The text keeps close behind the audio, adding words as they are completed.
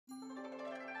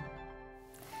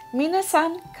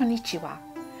Minasan konnichiwa.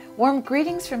 Warm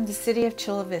greetings from the city of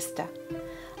Chula Vista.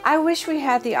 I wish we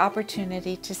had the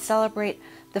opportunity to celebrate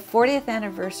the 40th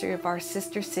anniversary of our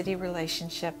sister city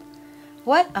relationship.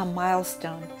 What a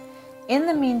milestone. In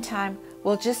the meantime,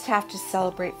 we'll just have to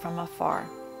celebrate from afar.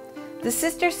 The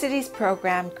Sister Cities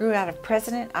program grew out of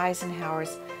President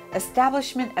Eisenhower's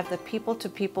establishment of the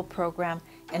People-to-People program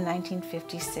in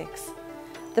 1956.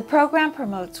 The program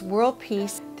promotes world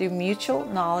peace through mutual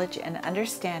knowledge and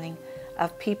understanding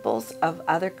of peoples of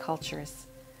other cultures.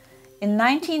 In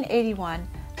 1981,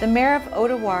 the mayor of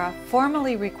Odawara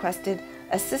formally requested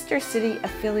a sister city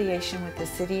affiliation with the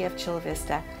city of Chula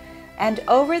Vista, and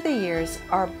over the years,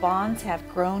 our bonds have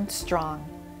grown strong.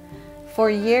 For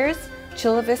years,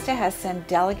 Chula Vista has sent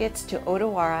delegates to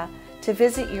Odawara to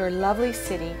visit your lovely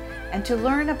city and to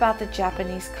learn about the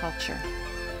Japanese culture.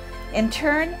 In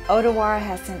turn, Odawara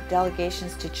has sent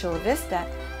delegations to Chula Vista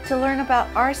to learn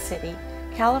about our city,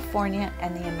 California,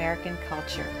 and the American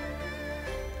culture.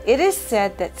 It is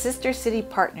said that sister city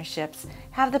partnerships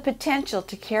have the potential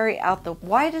to carry out the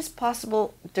widest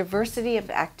possible diversity of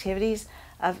activities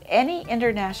of any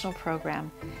international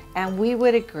program, and we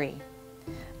would agree.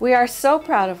 We are so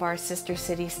proud of our sister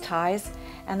cities ties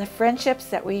and the friendships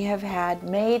that we have had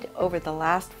made over the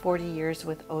last 40 years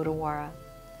with Odawara.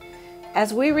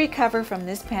 As we recover from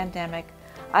this pandemic,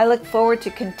 I look forward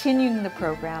to continuing the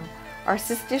program, our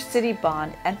sister city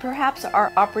bond, and perhaps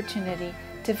our opportunity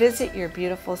to visit your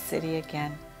beautiful city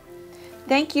again.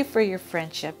 Thank you for your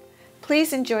friendship.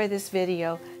 Please enjoy this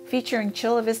video featuring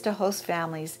Chula Vista host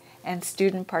families and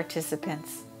student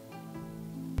participants.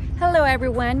 Hello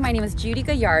everyone, my name is Judy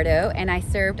Gallardo and I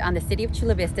served on the City of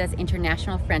Chula Vista's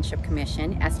International Friendship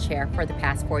Commission as chair for the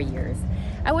past 4 years.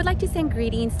 I would like to send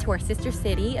greetings to our sister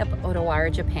city of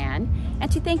Odawara, Japan,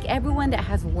 and to thank everyone that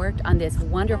has worked on this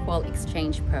wonderful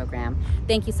exchange program.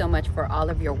 Thank you so much for all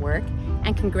of your work,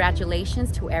 and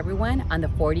congratulations to everyone on the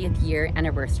 40th year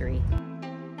anniversary.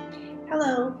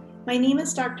 Hello, my name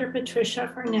is Dr. Patricia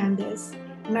Fernandez,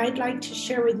 and I'd like to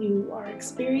share with you our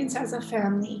experience as a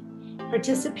family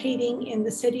participating in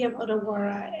the City of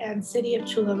Odawara and City of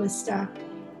Chula Vista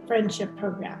Friendship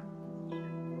Program.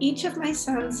 Each of my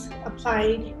sons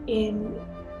applied in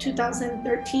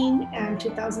 2013 and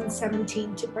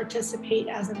 2017 to participate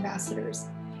as ambassadors,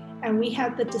 and we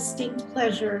had the distinct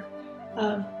pleasure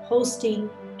of hosting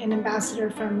an ambassador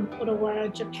from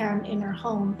Odawara, Japan in our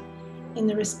home in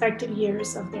the respective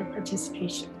years of their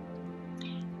participation.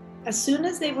 As soon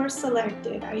as they were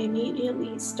selected, I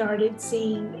immediately started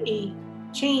seeing a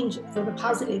change for the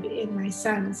positive in my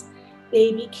sons.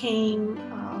 They became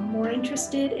more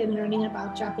interested in learning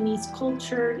about Japanese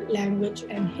culture, language,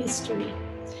 and history.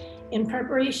 In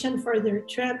preparation for their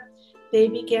trip, they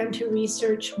began to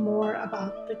research more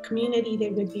about the community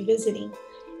they would be visiting.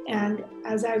 And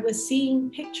as I was seeing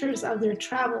pictures of their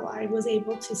travel, I was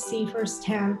able to see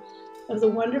firsthand of the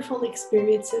wonderful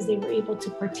experiences they were able to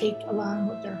partake along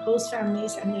with their host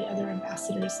families and the other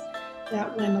ambassadors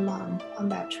that went along on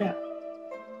that trip.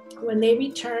 When they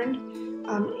returned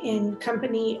in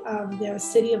company of the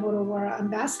City of Odawara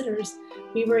ambassadors,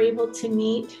 we were able to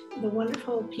meet the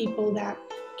wonderful people that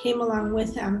came along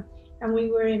with them, and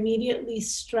we were immediately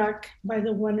struck by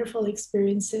the wonderful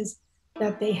experiences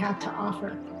that they had to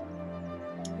offer.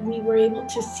 We were able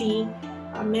to see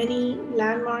many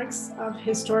landmarks of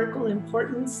historical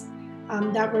importance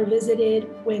that were visited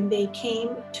when they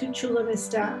came to Chula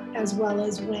Vista, as well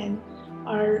as when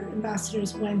our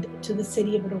ambassadors went to the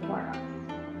city of Odawara.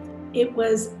 It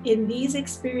was in these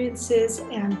experiences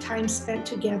and time spent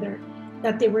together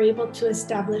that they were able to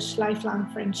establish lifelong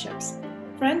friendships,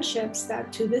 friendships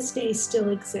that to this day still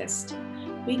exist.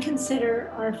 We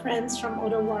consider our friends from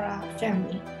Odawara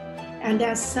family, and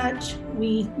as such,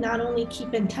 we not only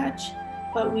keep in touch,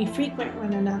 but we frequent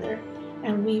one another,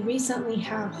 and we recently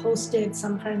have hosted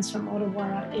some friends from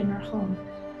Odawara in our home,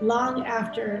 long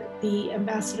after the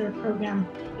ambassador program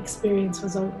experience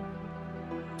was over.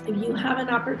 If you have an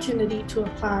opportunity to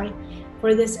apply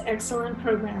for this excellent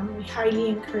program, we highly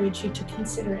encourage you to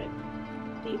consider it.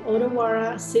 The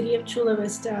Odawara City of Chula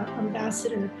Vista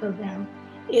Ambassador Program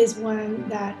is one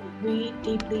that we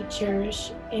deeply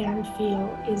cherish and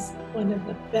feel is one of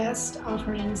the best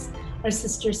offerings our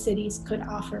sister cities could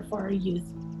offer for our youth.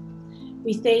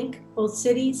 We thank both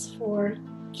cities for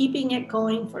keeping it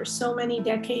going for so many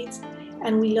decades,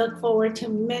 and we look forward to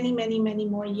many, many, many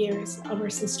more years of our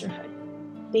sisterhood.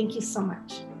 Thank you so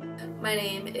much. My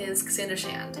name is Cassandra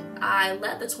Shand. I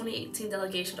led the 2018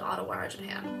 delegation to Odawara,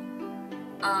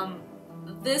 Japan.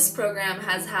 This program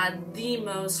has had the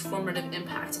most formative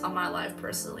impact on my life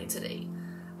personally to date.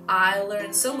 I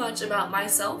learned so much about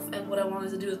myself and what I wanted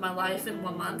to do with my life in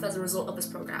 1 month as a result of this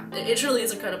program. It truly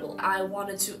is incredible. I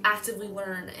wanted to actively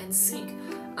learn and seek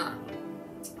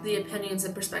the opinions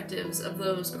and perspectives of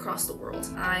those across the world.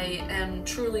 I am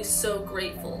truly so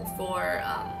grateful for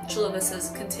Chula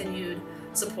Vista's continued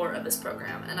support of this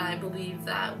program, and I believe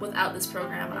that without this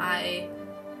program I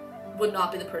would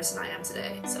not be the person I am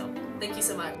today. So thank you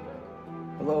so much.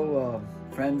 Hello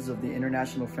friends of the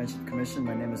International Friendship Commission.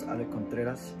 My name is Ale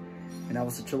Contreras, and I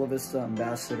was a Chula Vista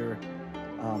ambassador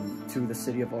to the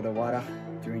city of Odawara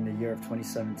during the year of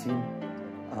 2017.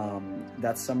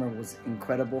 That summer was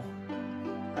incredible.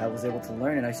 I was able to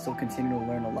learn, and I still continue to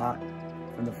learn a lot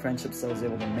from the friendships I was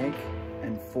able to make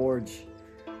and forge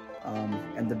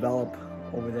and develop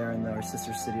over there in our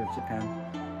sister city of Japan.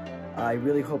 I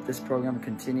really hope this program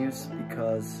continues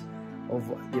because of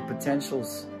the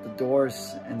potentials, the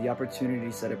doors, and the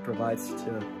opportunities that it provides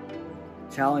to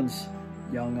challenge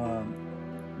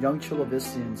young Chula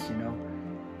Vistians, you know,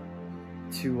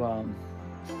 to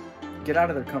get out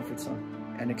of their comfort zone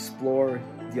and explore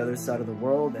the other side of the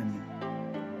world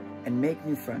and make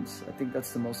new friends. I think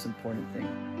that's the most important thing.